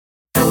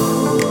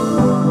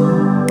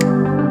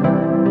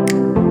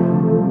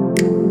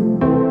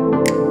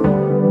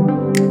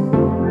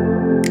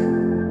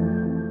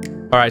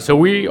All right, so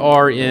we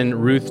are in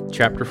Ruth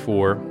chapter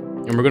 4,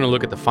 and we're going to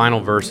look at the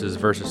final verses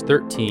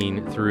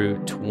 13 through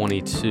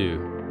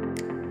 22.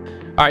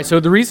 All right, so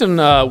the reason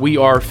we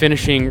are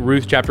finishing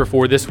Ruth chapter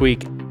 4 this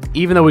week,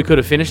 even though we could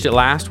have finished it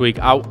last week,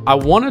 I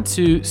wanted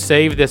to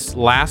save this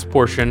last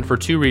portion for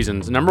two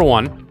reasons. Number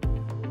one,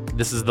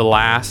 this is the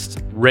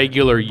last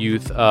regular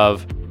youth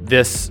of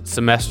this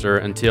semester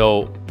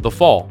until the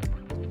fall.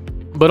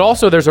 But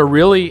also, there's a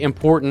really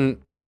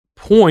important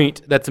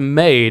point that's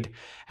made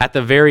at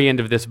the very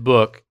end of this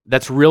book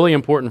that's really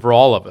important for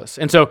all of us.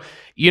 And so,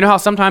 you know how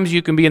sometimes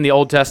you can be in the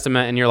Old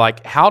Testament and you're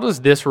like, how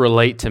does this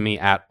relate to me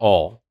at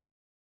all?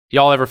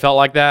 Y'all ever felt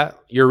like that?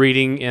 You're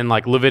reading in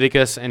like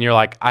Leviticus and you're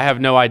like, I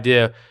have no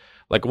idea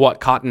like what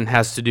cotton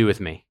has to do with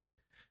me.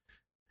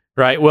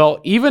 Right? Well,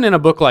 even in a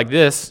book like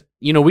this,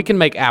 you know, we can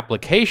make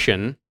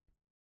application,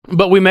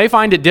 but we may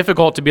find it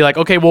difficult to be like,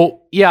 okay,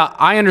 well, yeah,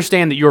 I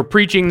understand that you're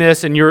preaching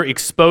this and you're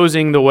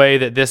exposing the way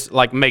that this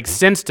like makes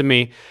sense to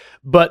me,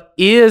 but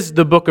is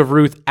the book of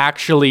Ruth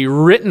actually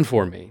written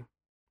for me?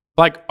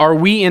 Like, are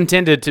we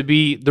intended to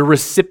be the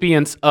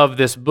recipients of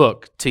this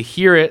book, to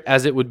hear it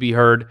as it would be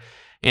heard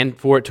and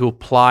for it to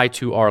apply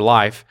to our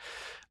life?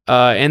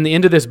 And the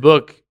end of this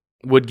book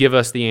would give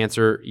us the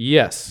answer,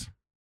 yes.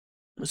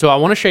 So I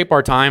want to shape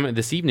our time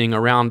this evening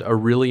around a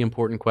really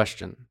important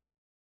question.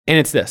 And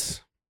it's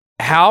this: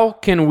 how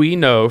can we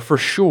know for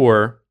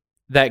sure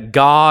that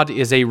God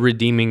is a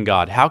redeeming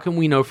God? How can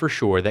we know for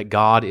sure that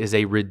God is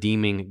a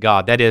redeeming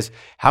God? That is,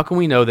 how can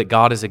we know that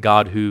God is a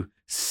God who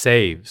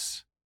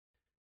saves?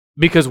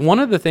 Because one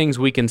of the things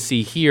we can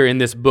see here in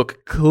this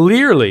book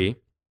clearly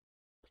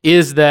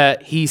is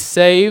that he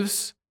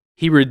saves,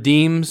 he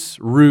redeems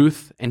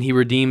Ruth, and he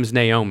redeems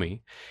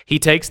Naomi. He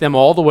takes them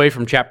all the way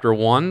from chapter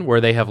 1,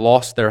 where they have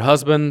lost their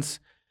husbands,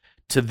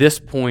 to this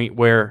point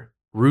where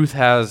Ruth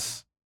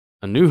has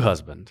a new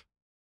husband,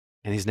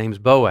 and his name's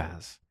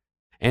Boaz.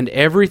 And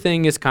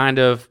everything is kind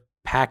of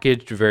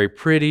packaged very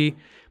pretty,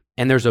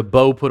 and there's a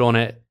bow put on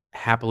it,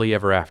 happily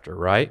ever after,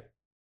 right?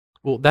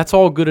 Well, that's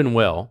all good and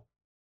well,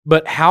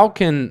 but how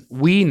can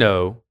we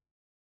know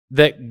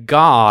that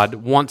God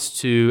wants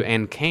to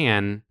and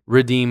can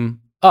redeem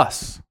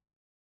us?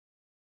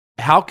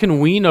 How can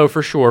we know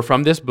for sure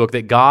from this book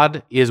that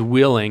God is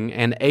willing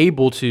and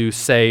able to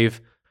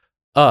save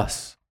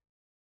us,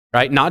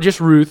 right? Not just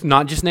Ruth,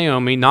 not just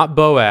Naomi, not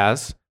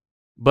Boaz,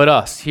 but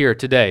us here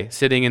today,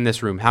 sitting in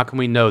this room. How can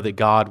we know that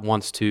God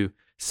wants to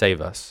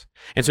save us?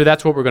 And so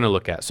that's what we're going to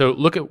look at. So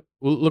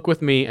look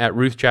with me at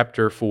Ruth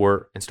chapter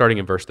 4 and starting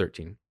in verse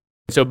 13.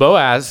 So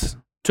Boaz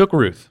took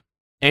Ruth,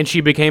 and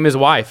she became his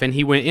wife, and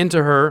he went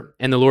into her,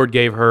 and the Lord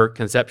gave her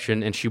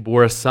conception, and she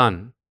bore a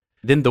son.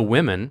 Then the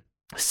women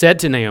said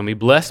to Naomi,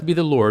 "Blessed be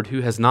the Lord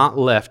who has not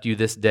left you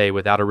this day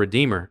without a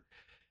redeemer,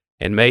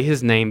 and may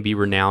his name be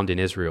renowned in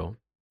Israel.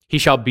 He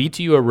shall be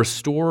to you a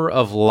restorer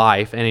of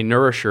life and a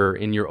nourisher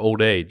in your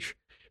old age.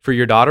 For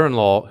your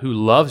daughter-in-law, who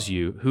loves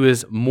you, who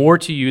is more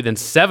to you than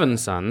 7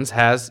 sons,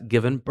 has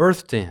given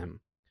birth to him."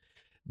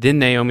 Then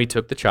Naomi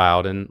took the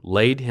child and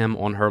laid him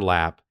on her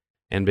lap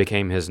and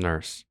became his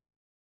nurse.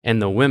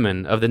 And the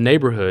women of the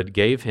neighborhood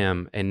gave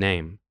him a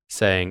name,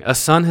 saying, "A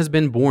son has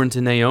been born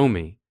to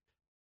Naomi."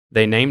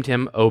 They named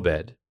him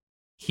Obed.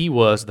 He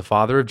was the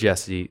father of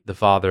Jesse, the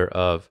father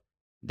of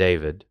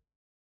David.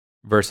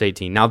 Verse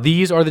 18, now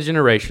these are the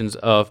generations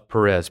of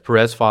Perez.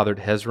 Perez fathered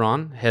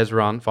Hezron.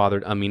 Hezron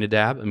fathered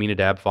Aminadab.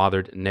 Aminadab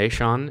fathered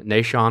Nahshon.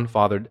 Nahshon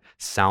fathered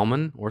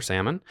Salmon or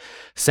Salmon.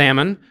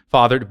 Salmon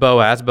fathered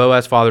Boaz.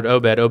 Boaz fathered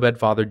Obed. Obed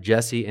fathered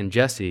Jesse. And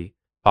Jesse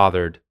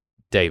fathered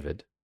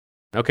David.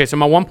 Okay, so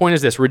my one point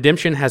is this: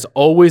 redemption has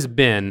always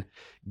been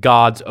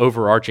God's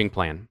overarching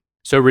plan.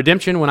 So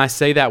redemption, when I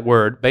say that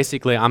word,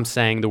 basically I'm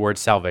saying the word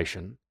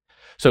salvation.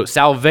 So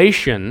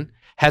salvation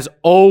has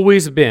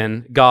always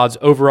been God's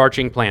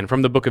overarching plan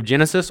from the book of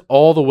Genesis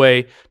all the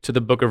way to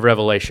the book of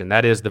Revelation.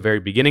 That is the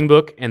very beginning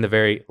book and the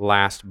very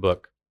last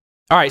book.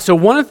 All right, so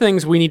one of the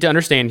things we need to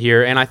understand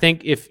here, and I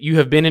think if you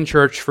have been in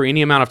church for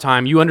any amount of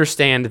time, you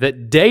understand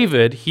that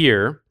David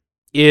here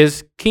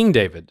is King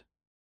David,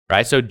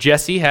 right? So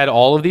Jesse had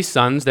all of these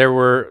sons. There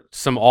were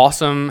some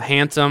awesome,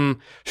 handsome,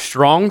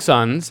 strong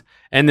sons,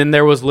 and then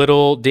there was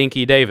little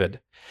dinky David.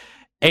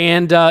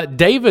 And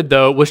David,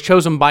 though, was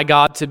chosen by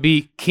God to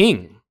be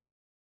king.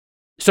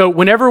 So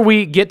whenever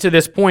we get to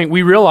this point,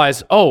 we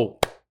realize, oh,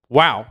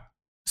 wow.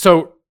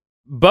 So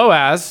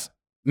Boaz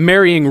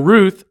marrying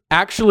Ruth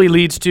actually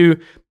leads to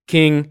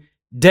King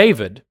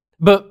David.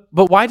 But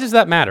why does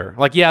that matter?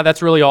 Like, yeah,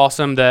 that's really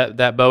awesome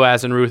that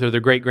Boaz and Ruth are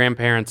the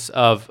great-grandparents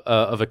of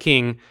a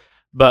king,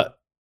 but,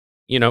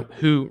 you know,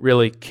 who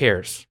really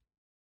cares?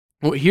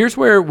 Well, here's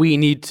where we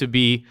need to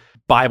be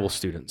Bible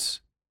students.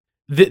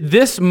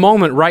 This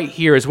moment right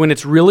here is when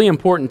it's really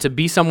important to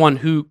be someone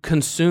who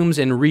consumes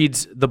and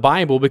reads the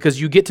Bible,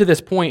 because you get to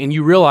this point and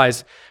you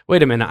realize,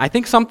 wait a minute, I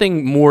think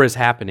something more is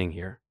happening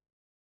here.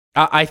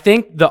 I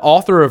think the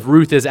author of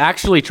Ruth is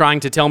actually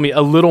trying to tell me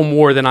a little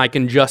more than I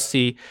can just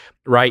see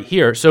right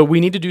here. So we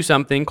need to do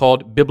something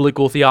called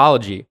biblical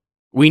theology.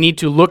 We need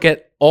to look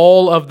at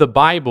all of the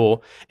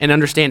Bible and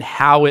understand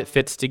how it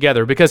fits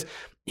together. Because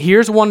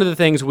here's one of the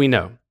things we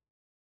know.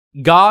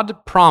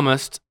 God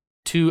promised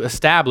to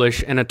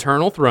establish an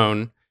eternal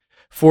throne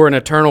for an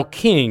eternal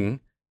king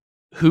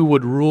who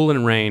would rule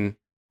and reign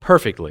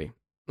perfectly.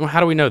 Well, how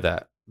do we know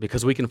that?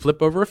 Because we can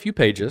flip over a few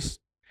pages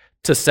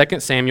to 2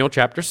 Samuel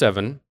chapter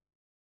 7,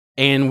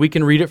 and we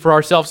can read it for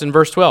ourselves in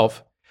verse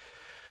 12.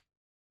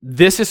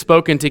 This is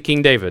spoken to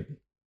King David.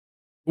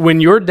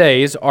 When your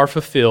days are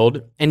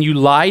fulfilled and you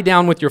lie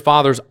down with your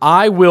fathers,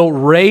 I will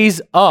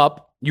raise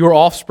up your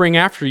offspring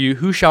after you,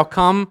 who shall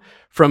come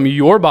from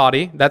your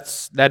body.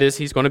 That is,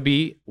 he's going to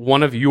be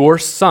one of your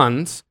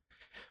sons,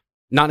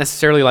 not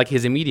necessarily like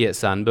his immediate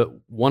son, but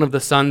one of the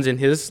sons in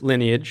his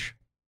lineage.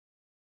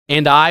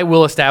 And I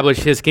will establish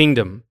his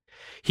kingdom.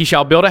 He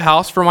shall build a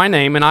house for my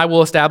name, and I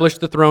will establish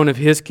the throne of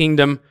his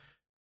kingdom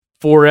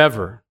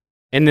forever.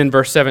 And then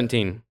verse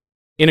 17.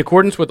 In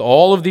accordance with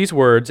all of these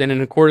words and in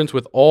accordance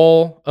with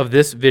all of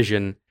this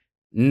vision,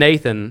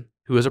 Nathan,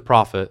 who is a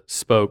prophet,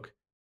 spoke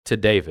to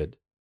David.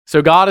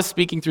 So God is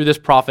speaking through this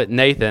prophet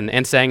Nathan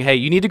and saying, hey,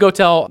 you need to go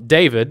tell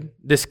David,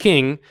 this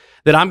king,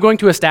 that I'm going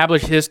to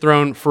establish his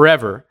throne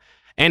forever.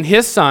 And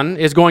his son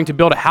is going to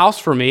build a house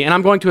for me, and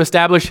I'm going to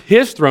establish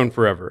his throne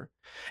forever.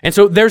 And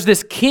so there's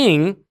this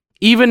king,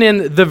 even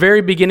in the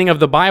very beginning of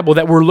the Bible,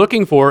 that we're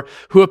looking for,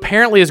 who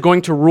apparently is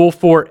going to rule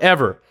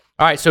forever.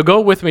 All right, so go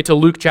with me to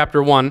Luke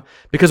chapter 1,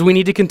 because we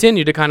need to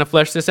continue to kind of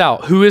flesh this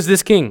out. Who is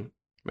this king?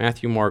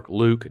 Matthew, Mark,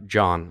 Luke,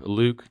 John.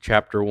 Luke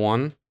chapter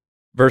 1,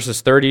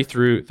 verses 30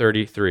 through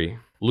 33.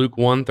 Luke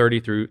 1, 30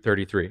 through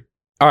 33.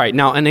 All right,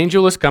 now an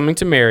angel is coming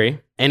to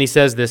Mary, and he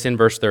says this in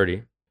verse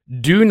 30.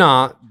 Do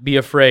not be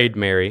afraid,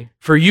 Mary,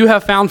 for you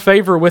have found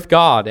favor with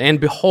God, and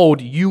behold,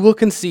 you will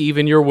conceive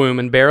in your womb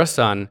and bear a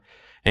son,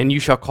 and you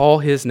shall call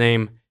his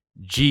name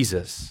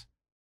Jesus.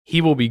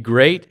 He will be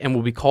great and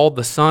will be called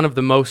the Son of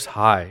the Most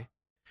High.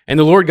 And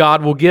the Lord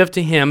God will give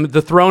to him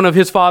the throne of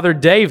his father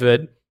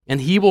David,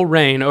 and he will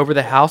reign over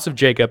the house of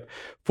Jacob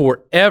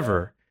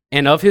forever,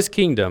 and of his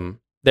kingdom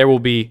there will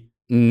be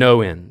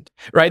no end.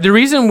 Right? The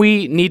reason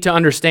we need to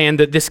understand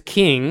that this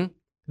king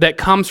that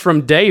comes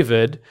from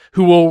David,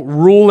 who will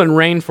rule and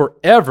reign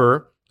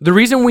forever, the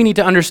reason we need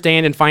to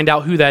understand and find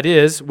out who that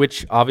is,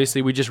 which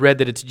obviously we just read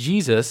that it's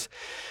Jesus,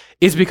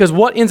 is because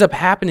what ends up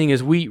happening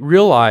is we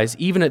realize,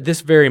 even at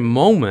this very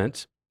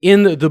moment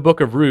in the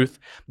book of Ruth,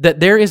 that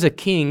there is a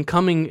king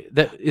coming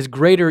that is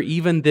greater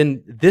even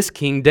than this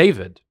king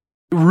David.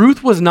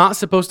 Ruth was not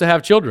supposed to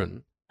have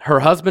children.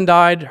 Her husband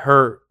died,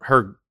 her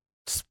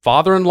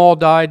father-in-law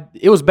died.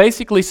 It was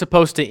basically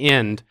supposed to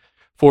end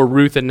for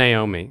Ruth and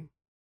Naomi.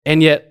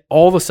 And yet,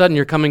 all of a sudden,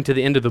 you're coming to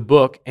the end of the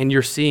book and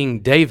you're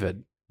seeing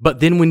David. But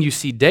then when you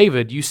see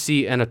David, you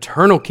see an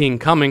eternal king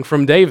coming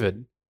from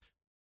David.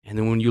 And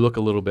then when you look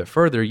a little bit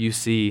further, you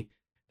see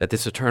that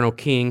this eternal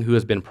king who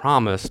has been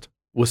promised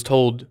was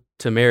told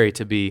to Mary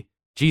to be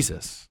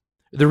Jesus.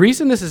 The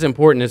reason this is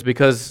important is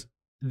because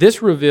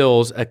this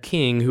reveals a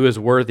king who is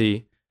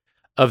worthy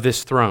of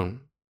this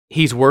throne.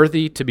 He's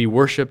worthy to be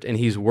worshiped, and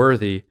he's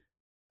worthy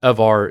of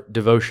our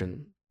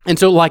devotion. And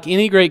so, like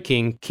any great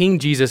king, King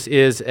Jesus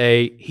is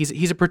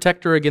he's a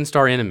protector against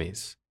our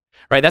enemies,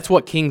 right? That's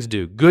what kings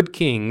do. Good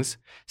kings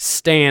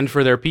stand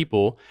for their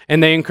people,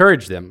 and they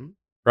encourage them,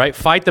 right?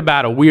 Fight the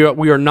battle. We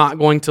are not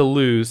going to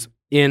lose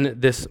in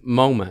this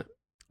moment.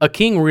 A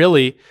king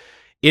really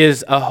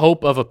is a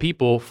hope of a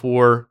people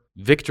for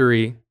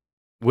victory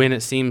when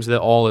it seems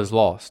that all is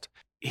lost.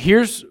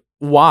 Here's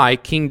why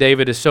King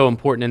David is so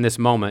important in this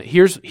moment.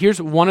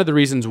 Here's one of the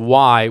reasons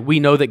why we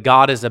know that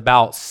God is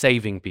about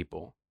saving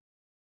people.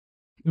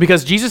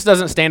 Because Jesus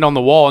doesn't stand on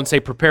the wall and say,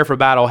 prepare for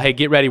battle. Hey,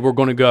 get ready. We're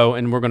going to go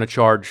and we're going to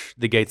charge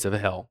the gates of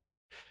hell.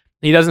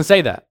 He doesn't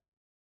say that.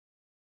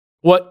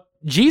 What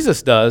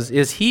Jesus does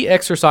is he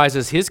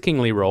exercises his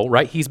kingly role,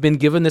 right? He's been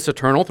given this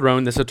eternal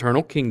throne, this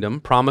eternal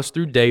kingdom promised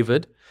through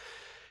David.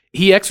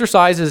 He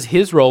exercises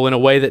his role in a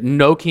way that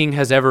no king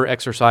has ever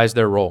exercised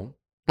their role,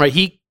 right?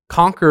 He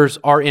conquers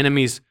our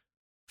enemies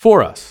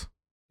for us.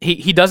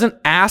 He doesn't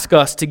ask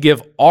us to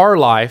give our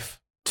life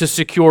to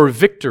secure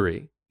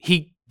victory.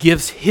 He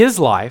gives his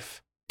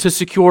life to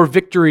secure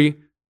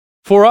victory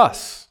for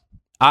us.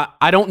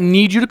 I don't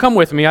need you to come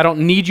with me. I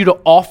don't need you to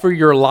offer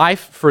your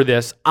life for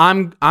this.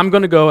 I'm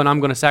going to go and I'm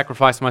going to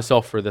sacrifice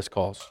myself for this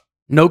cause.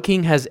 No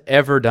king has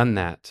ever done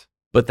that.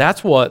 But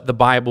that's what the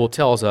Bible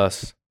tells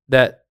us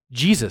that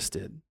Jesus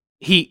did.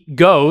 He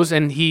goes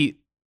and he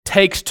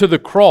takes to the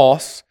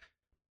cross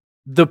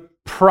the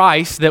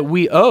price that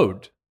we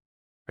owed.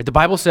 Right? The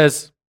Bible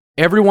says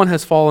everyone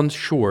has fallen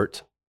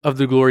short of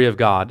the glory of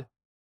God,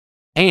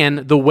 and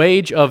the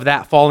wage of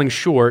that falling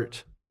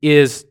short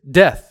is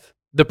death.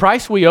 The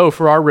price we owe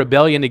for our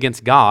rebellion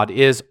against God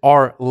is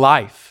our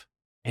life.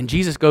 And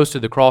Jesus goes to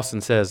the cross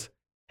and says,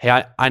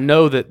 hey, I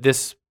know that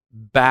this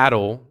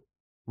battle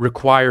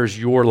requires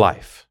your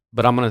life,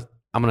 but I'm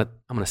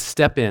gonna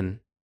step in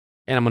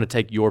and I'm going to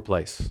take your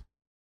place.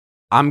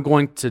 I'm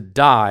going to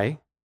die.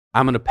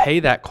 I'm going to pay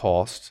that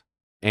cost,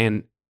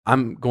 and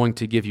I'm going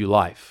to give you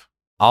life.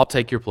 I'll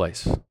take your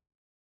place.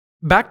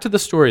 Back to the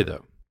story,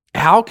 though.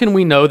 How can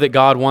we know that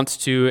God wants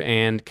to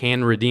and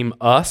can redeem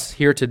us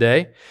here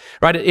today?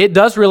 Right? It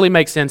does really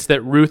make sense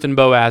that Ruth and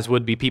Boaz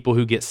would be people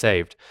who get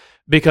saved,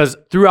 because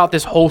throughout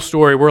this whole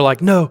story, we're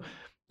like, no,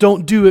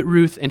 don't do it,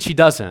 Ruth, and she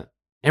doesn't.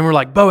 And we're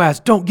like, Boaz,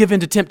 don't give in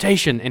to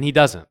temptation, and he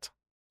doesn't.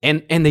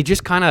 And they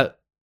just kind of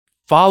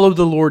follow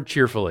the Lord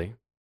cheerfully.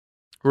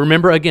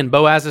 Remember, again,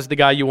 Boaz is the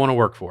guy you want to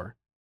work for,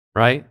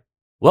 right?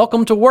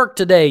 Welcome to work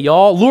today,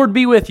 y'all. Lord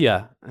be with you.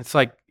 It's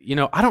like,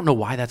 I don't know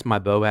why that's my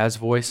Boaz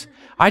voice.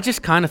 I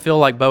just kind of feel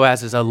like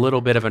Boaz is a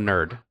little bit of a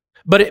nerd.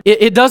 But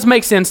it does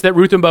make sense that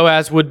Ruth and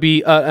Boaz would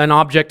be an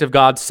object of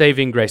God's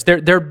saving grace.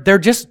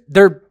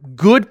 They're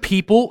good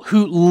people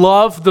who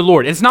love the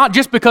Lord. It's not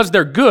just because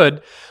they're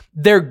good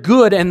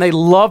and they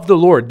love the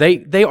Lord.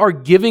 They are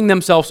giving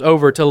themselves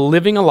over to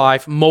living a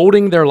life,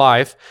 molding their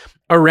life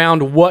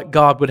around what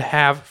God would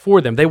have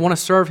for them. They want to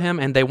serve Him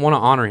and they want to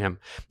honor Him.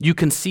 You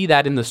can see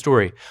that in the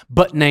story.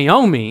 But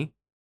Naomi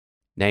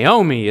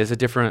is a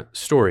different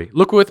story.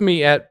 Look with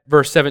me at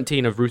verse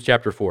 17 of Ruth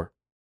chapter 4.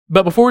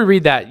 But before we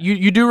read that,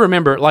 you do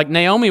remember, like,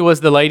 Naomi was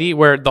the lady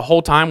where the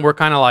whole time we're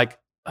kind of like,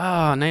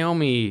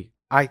 Naomi,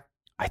 I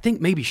think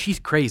maybe she's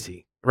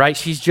crazy, right?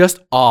 She's just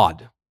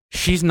odd.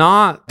 She's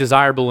not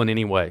desirable in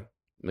any way.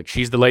 Like,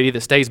 she's the lady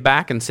that stays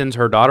back and sends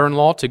her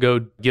daughter-in-law to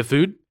go give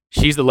food.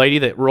 She's the lady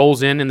that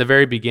rolls in the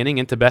very beginning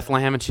into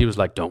Bethlehem, and she was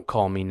like, don't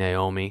call me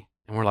Naomi.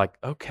 And we're like,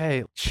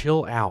 okay,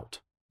 chill out.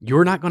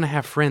 You're not going to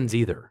have friends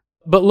either.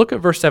 But look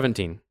at verse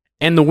 17.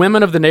 And the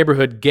women of the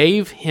neighborhood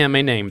gave him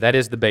a name, that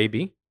is the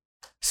baby,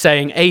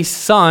 saying, a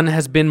son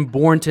has been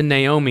born to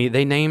Naomi.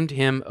 They named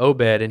him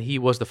Obed, and he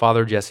was the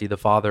father of Jesse, the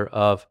father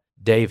of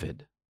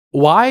David.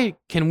 Why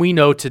can we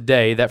know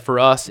today that for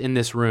us in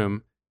this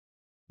room,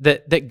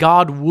 that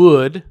God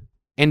would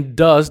and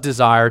does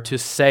desire to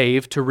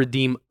save, to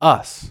redeem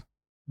us?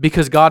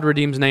 Because God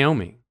redeems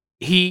Naomi.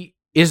 He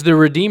is the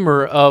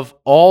redeemer of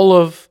all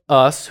of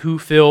us who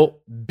feel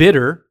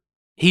bitter.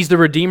 He's the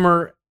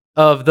redeemer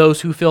of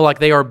those who feel like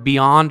they are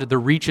beyond the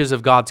reaches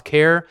of God's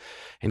care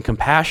and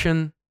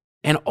compassion.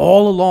 And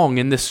all along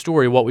in this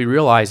story, what we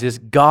realize is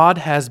God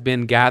has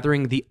been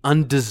gathering the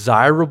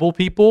undesirable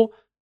people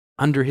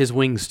under His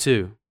wings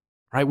too.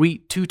 Right? We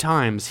 2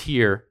 times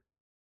hear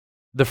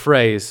the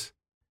phrase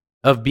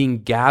of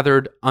being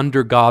gathered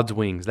under God's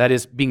wings. That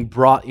is, being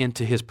brought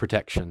into His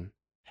protection.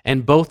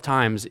 And both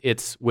times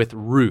it's with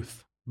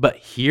Ruth. But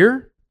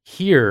here,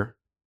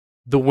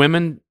 the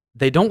women,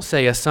 they don't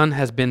say a son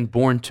has been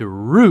born to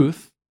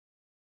Ruth.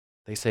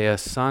 They say a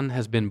son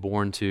has been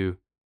born to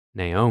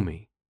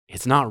Naomi.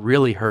 It's not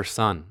really her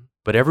son.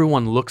 But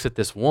everyone looks at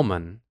this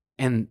woman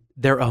and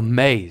they're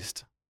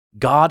amazed.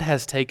 God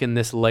has taken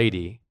this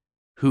lady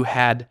who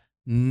had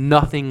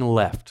nothing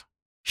left.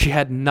 She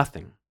had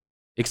nothing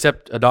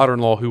except a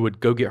daughter-in-law who would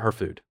go get her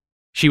food.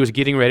 She was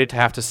getting ready to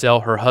have to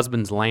sell her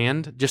husband's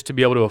land just to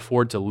be able to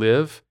afford to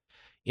live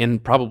in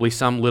probably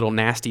some little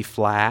nasty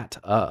flat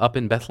up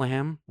in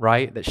Bethlehem,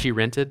 right, that she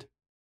rented.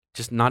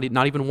 Just not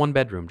even 1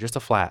 bedroom, just a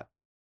flat.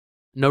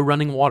 No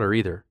running water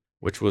either,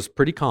 which was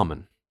pretty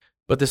common.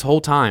 But this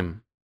whole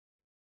time,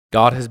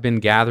 God has been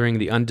gathering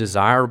the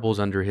undesirables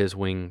under His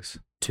wings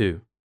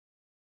too.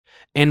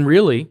 And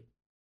really,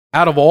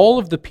 out of all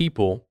of the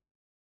people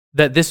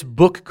that this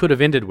book could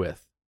have ended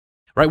with,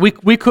 right,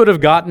 we could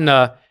have gotten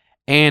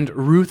and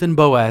Ruth and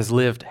Boaz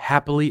lived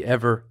happily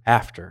ever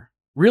after.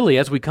 Really,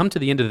 as we come to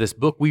the end of this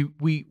book, we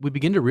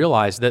begin to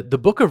realize that the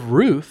book of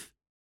Ruth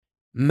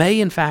may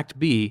in fact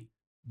be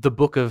the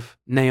book of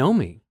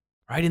Naomi,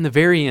 right in the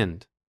very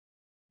end.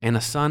 And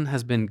a son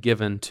has been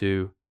given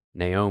to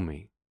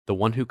Naomi, the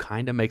one who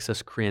kind of makes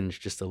us cringe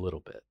just a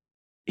little bit.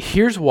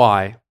 Here's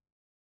why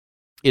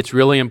it's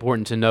really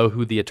important to know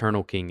who the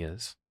eternal king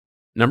is.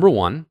 Number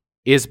 1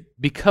 is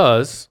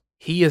because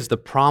He is the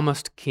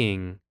promised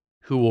king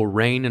who will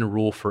reign and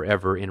rule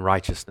forever in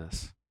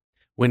righteousness.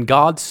 When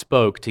God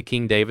spoke to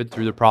King David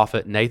through the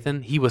prophet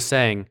Nathan, He was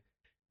saying,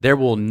 there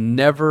will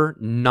never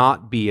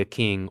not be a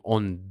king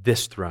on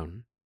this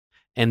throne.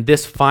 And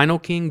this final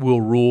king will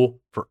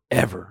rule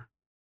forever.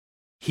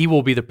 He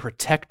will be the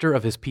protector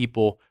of His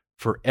people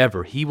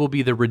forever. He will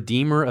be the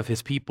redeemer of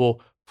His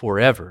people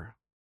forever.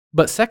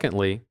 But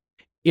secondly,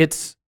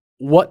 it's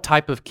what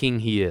type of king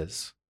He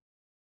is.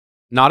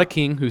 Not a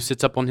king who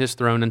sits up on His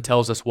throne and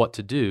tells us what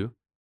to do,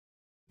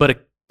 but a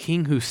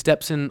king who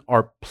steps in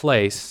our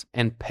place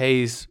and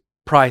pays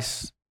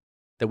price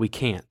that we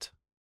can't.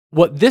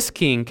 What this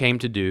king came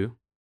to do,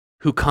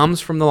 who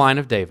comes from the line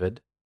of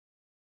David,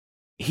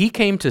 He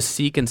came to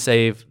seek and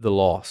save the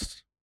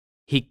lost.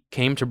 He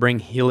came to bring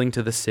healing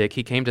to the sick.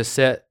 He came to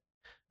set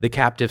the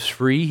captives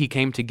free. He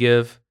came to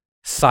give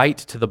sight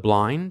to the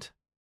blind.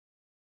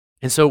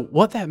 And so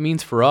what that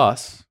means for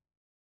us,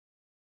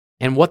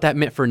 and what that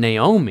meant for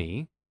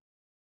Naomi,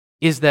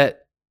 is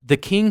that the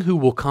king who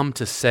will come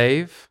to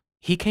save,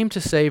 He came to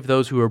save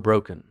those who are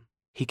broken.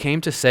 He came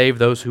to save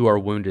those who are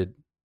wounded.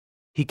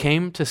 He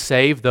came to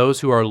save those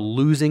who are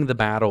losing the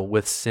battle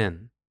with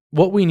sin.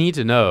 What we need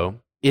to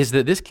know is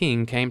that this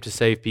king came to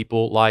save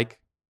people like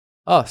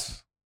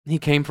us. He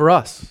came for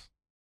us.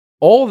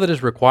 All that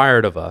is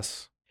required of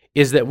us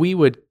is that we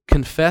would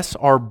confess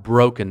our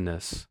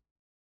brokenness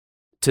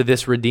to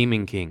this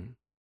redeeming King,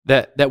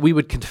 that we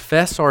would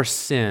confess our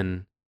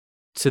sin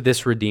to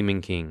this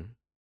redeeming King,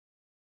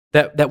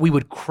 that we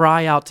would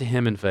cry out to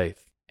him in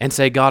faith and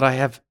say, God, I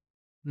have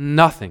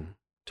nothing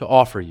to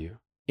offer you.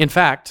 In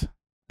fact,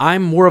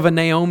 I'm more of a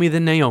Naomi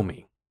than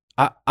Naomi.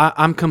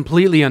 I'm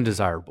completely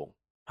undesirable.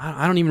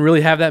 I don't even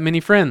really have that many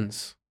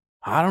friends.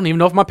 I don't even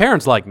know if my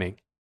parents like me.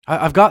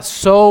 I've got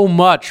so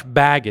much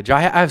baggage.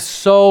 I have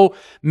so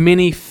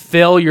many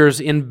failures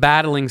in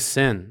battling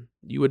sin.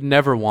 You would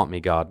never want me,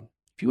 God.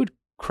 If you would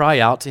cry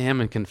out to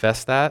him and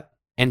confess that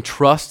and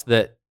trust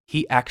that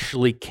he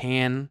actually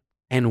can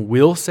and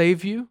will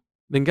save you,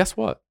 then guess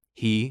what?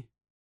 He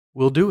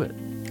will do it.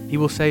 He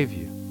will save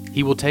you.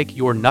 He will take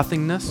your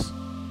nothingness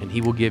and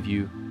he will give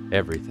you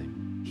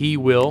everything. He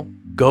will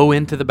go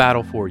into the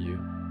battle for you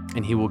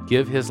and he will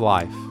give his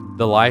life,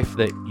 the life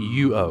that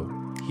you owe.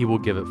 He will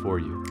give it for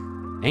you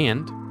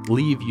and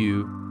leave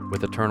you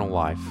with eternal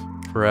life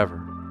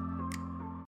forever.